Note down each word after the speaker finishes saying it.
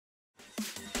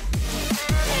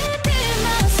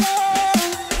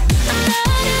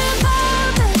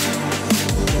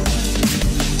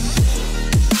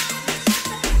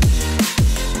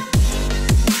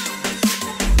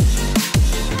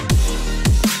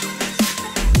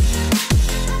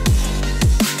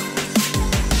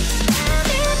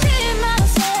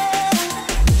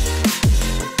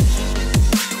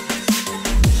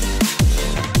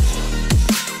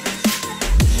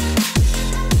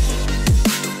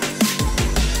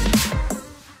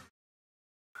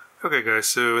Okay guys,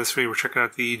 so in this video we're checking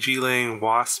out the Geelang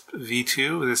Wasp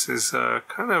V2. This is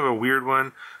kind of a weird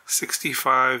one,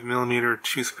 65mm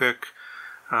toothpick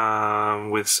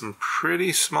with some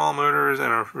pretty small motors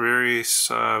and a very, a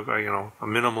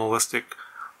minimalistic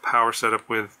power setup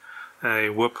with a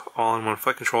whoop all-in-one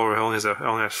flight controller. It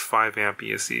only has 5 amp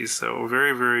ESCs, so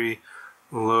very, very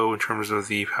low in terms of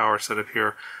the power setup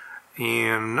here.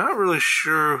 And not really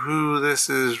sure who this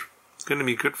is going to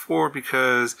be good for,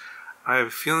 because I have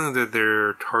a feeling that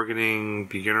they're targeting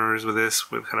beginners with this,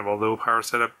 with kind of a low power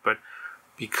setup, but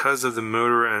because of the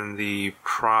motor and the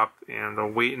prop and the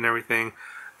weight and everything,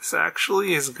 this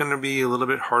actually is going to be a little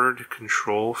bit harder to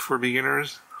control for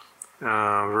beginners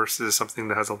versus something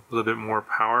that has a little bit more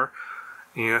power.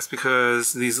 And that's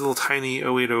because these little tiny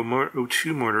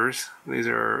 0802 motors, these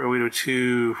are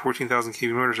 0802 14,000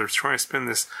 kV motors, are trying to spin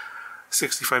this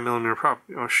 65mm prop.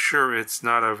 Sure, it's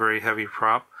not a very heavy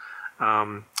prop,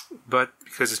 but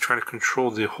because it's trying to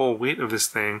control the whole weight of this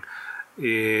thing,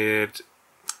 if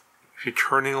you're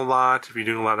turning a lot, if you're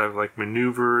doing a lot of like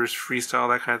maneuvers, freestyle,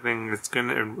 that kind of thing, it's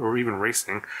gonna, or even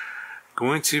racing,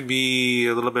 going to be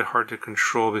a little bit hard to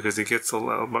control because it gets a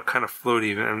little kind of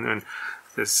floaty, and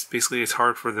this basically it's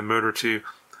hard for the motor to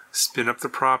spin up the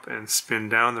prop and spin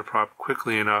down the prop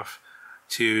quickly enough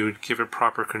to give it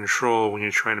proper control when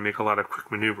you're trying to make a lot of quick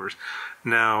maneuvers.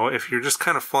 Now, if you're just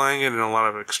kind of flying it in a lot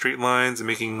of like straight lines and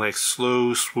making like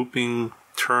slow swooping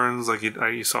turns like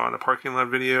you saw in the parking lot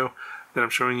video that I'm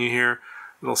showing you here,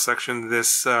 little section,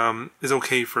 this is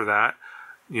okay for that.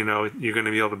 You know, you're going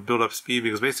to be able to build up speed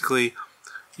because basically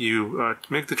you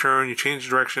make the turn, you change the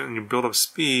direction, and you build up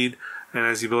speed. And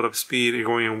as you build up speed, you're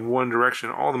going in one direction.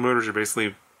 All the motors are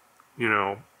basically, you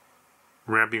know,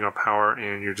 ramping up power,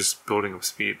 and you're just building up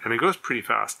speed, and it goes pretty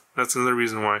fast. That's another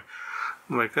reason why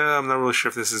I'm like, I'm not really sure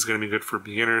if this is going to be good for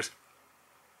beginners.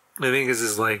 I think this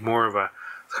is like more of a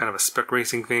kind of a spec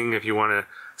racing thing. If you want to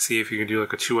see if you can do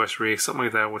like a 2S race, something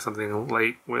like that, with something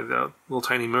light with little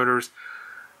tiny motors,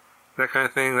 that kind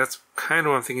of thing. That's kind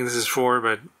of what I'm thinking this is for.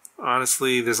 But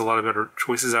honestly, there's a lot of better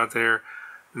choices out there.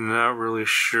 Not really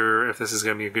sure if this is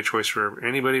going to be a good choice for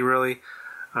anybody, really,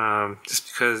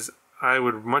 just because I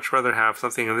would much rather have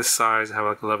something of this size, have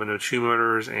like 1102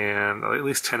 motors and at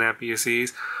least 10 amp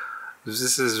ESCs.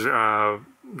 This is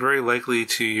very likely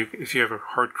to, if you have a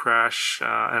hard crash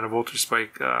and a voltage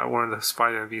spike, one of the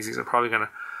 5 amp ESCs are probably going to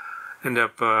end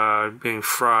up being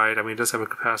fried. I mean, it does have a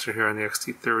capacitor here on the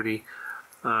XT30.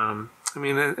 I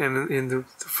mean, and the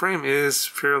frame is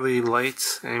fairly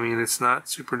light. I mean, it's not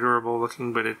super durable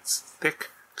looking, but it's thick.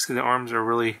 See, the arms are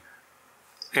really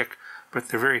thick, but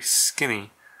they're very skinny.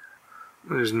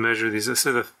 Just measure these.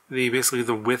 So basically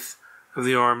the width of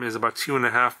the arm is about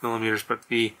 2.5 millimeters, but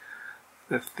the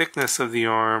thickness of the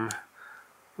arm,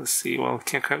 let's see. Well, we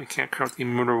can't count the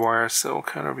motor wire, so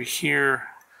kind of over here,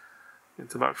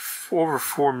 it's about over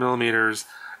 4 millimeters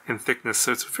in thickness.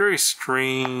 So it's a very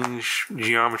strange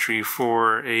geometry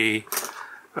for a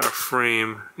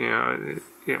frame. You know,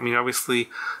 I mean, obviously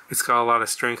it's got a lot of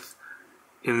strength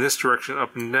in this direction,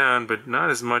 up and down, but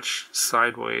not as much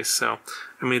sideways. So,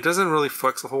 I mean, it doesn't really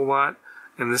flex a whole lot,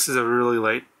 and this is a really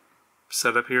light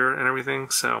setup here and everything.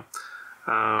 So,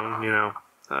 not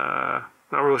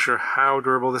really sure how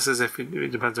durable this is.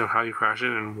 It depends on how you crash it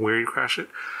and where you crash it.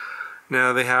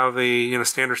 Now they have a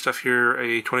standard stuff here,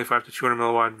 a 25 to 200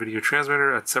 milliwatt video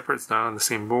transmitter. That's separate. It's not on the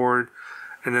same board.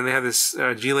 And then they have this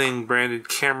Geelang branded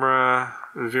camera,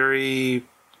 very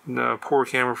poor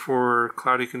camera for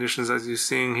cloudy conditions, as you're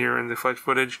seeing here in the flight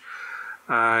footage.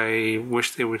 I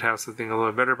wish they would have something a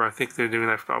little better, but I think they're doing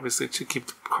that obviously to keep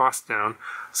the cost down.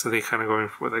 So they kind of going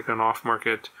for like an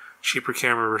off-market cheaper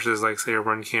camera versus like say a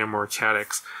Runcam or a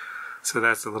Caddx. So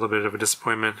that's a little bit of a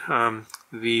disappointment.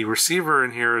 The receiver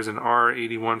in here is an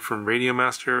R81 from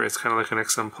Radiomaster. It's kind of like an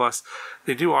XM Plus.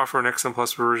 They do offer an XM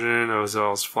Plus version, as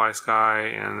well as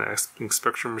FlySky and the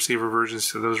Spectrum receiver versions.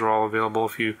 So those are all available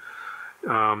if you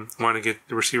want to get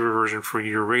the receiver version for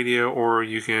your radio, or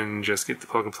you can just get the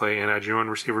plug and play and add your own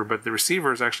receiver. But the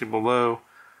receiver is actually below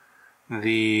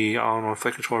the all-in-one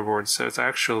flight controller board. So it's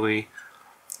actually,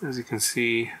 as you can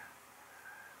see,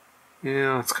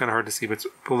 it's kind of hard to see, but it's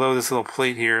below this little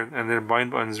plate here, and then the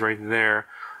bind button's right there.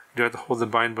 You do have to hold the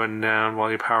bind button down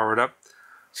while you power it up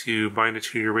to bind it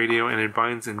to your radio, and it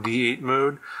binds in D8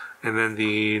 mode. And then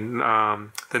the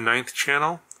 9th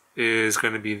channel is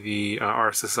going to be the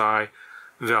RSSI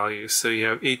value. So you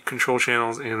have 8 control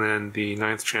channels, and then the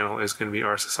 9th channel is going to be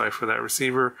RSSI for that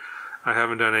receiver. I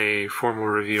haven't done a formal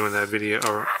review on that video,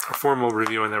 or a formal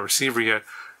review on that receiver yet.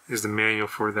 Here's the manual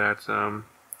for that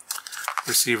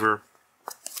receiver.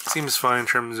 Seems fine in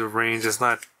terms of range. It's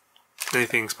not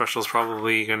anything special is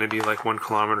probably going to be like 1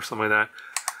 kilometer or something like that.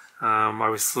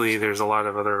 Obviously, there's a lot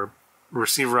of other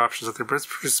receiver options out there, but it's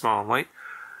pretty small and light.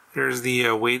 There's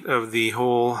the weight of the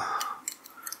whole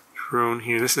drone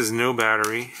here. This is no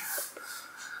battery,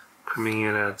 coming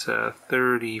in at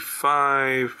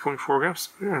 35.4 grams.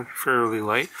 Yeah, fairly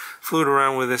light. Flew it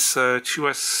around with this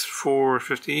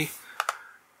 2S450.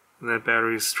 And that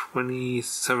battery is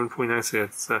 27.9. So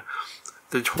it's, the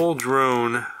whole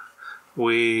drone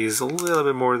weighs a little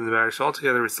bit more than the battery. So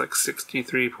altogether, it's like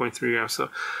 63.3 grams. So,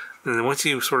 and then once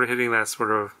you sort of hitting that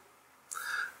sort of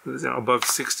above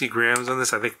 60 grams on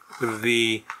this, I think with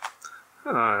the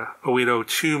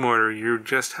 0802 motor, you're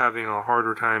just having a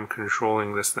harder time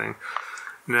controlling this thing.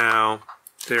 Now,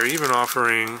 they're even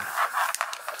offering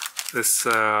this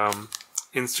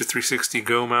Insta360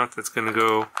 Go mount that's going to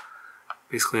go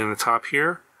basically in the top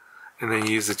here, and then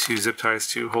use the 2 zip ties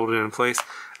to hold it in place.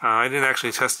 I didn't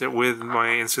actually test it with my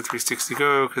Insta360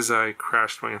 Go because I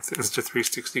crashed my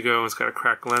Insta360 Go. It's got a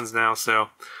cracked lens now, so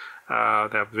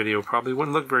that video probably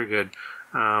wouldn't look very good.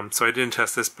 So I didn't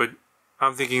test this, but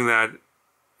I'm thinking that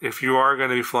if you are going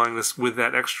to be flying this with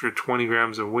that extra 20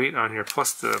 grams of weight on here,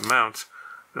 plus the mount,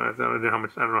 I don't know how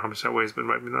much that weighs, but it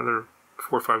might be another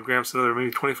 4 or 5 grams, so another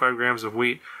maybe 25 grams of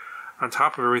weight on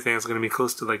top of everything. It's going to be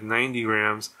close to like 90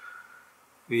 grams.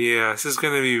 Yeah, this is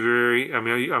going to be very, I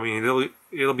mean,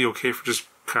 it'll be okay for just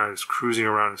kind of just cruising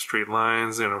around in straight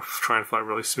lines, you know, trying to fly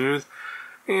really smooth.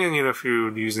 And, you know, if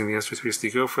you're using the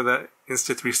Insta360 Go for that,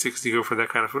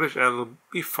 kind of footage, that'll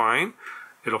be fine.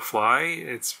 It'll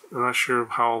fly. I'm not sure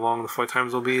how long the flight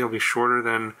times will be. It'll be shorter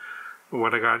than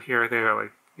what I got here. I think I got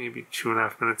like maybe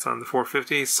 2.5 minutes on the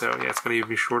 450. So yeah, it's going to even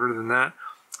be shorter than that.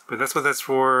 But that's what that's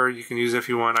for. You can use it if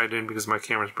you want. I didn't because my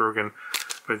camera's broken.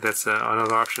 But that's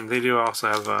another option. They do also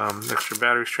have extra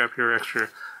battery strap here, extra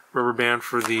rubber band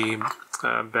for the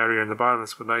battery on the bottom.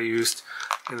 That's what I used.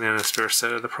 And then a spare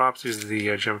set of the props. These are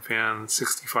the Gem Fan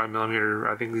 65mm.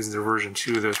 I think these are version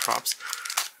 2 of those props.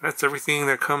 That's everything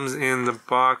that comes in the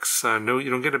box. No, you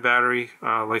don't get a battery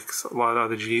like a lot of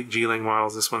other Geelang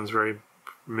models. This one's very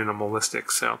minimalistic.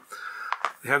 So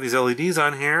they have these LEDs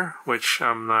on here, which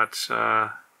I'm not.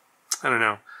 I don't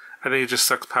know. I think it just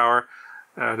sucks power.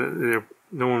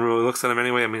 No one really looks at them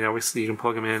anyway. I mean, obviously you can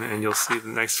plug them in and you'll see the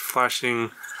nice flashing,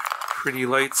 pretty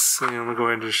lights. And I'm gonna go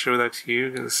ahead and just show that to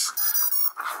you because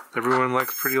everyone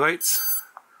likes pretty lights.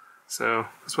 So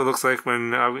that's what it looks like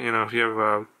when you know, if you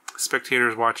have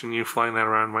spectators watching you flying that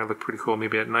around. It might look pretty cool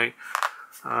maybe at night.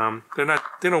 They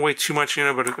don't weigh too much, you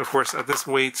know, but of course at this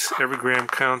weight every gram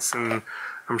counts, and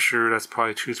I'm sure that's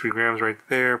probably 2-3 grams right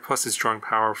there, plus it's drawing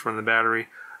power from the battery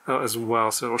as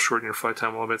well, so it'll shorten your flight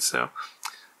time a little bit. So,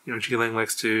 you know, Geelang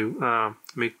likes to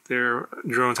make their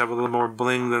drones have a little more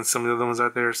bling than some of the other ones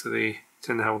out there, so they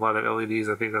tend to have a lot of LEDs.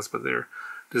 I think that's what their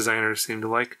designers seem to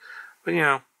like. But you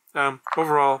know,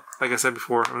 overall, like I said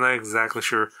before, I'm not exactly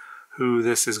sure who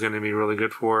this is going to be really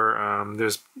good for.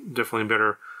 There's definitely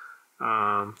better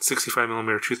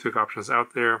 65mm toothpick options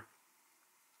out there.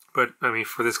 But, I mean,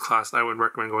 for this class, I would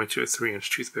recommend going to a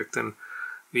 3-inch toothpick than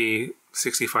the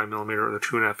 65mm or the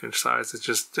 2.5-inch size. It's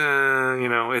just, you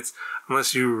know, it's,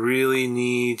 unless you really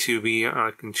need to be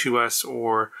like in 2S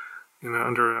or, you know,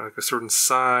 under like a certain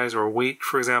size or weight,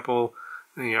 for example,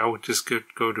 you know, I would just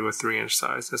go to a 3-inch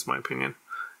size. That's my opinion.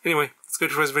 Anyway, that's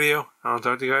good for this video. I'll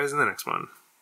talk to you guys in the next one.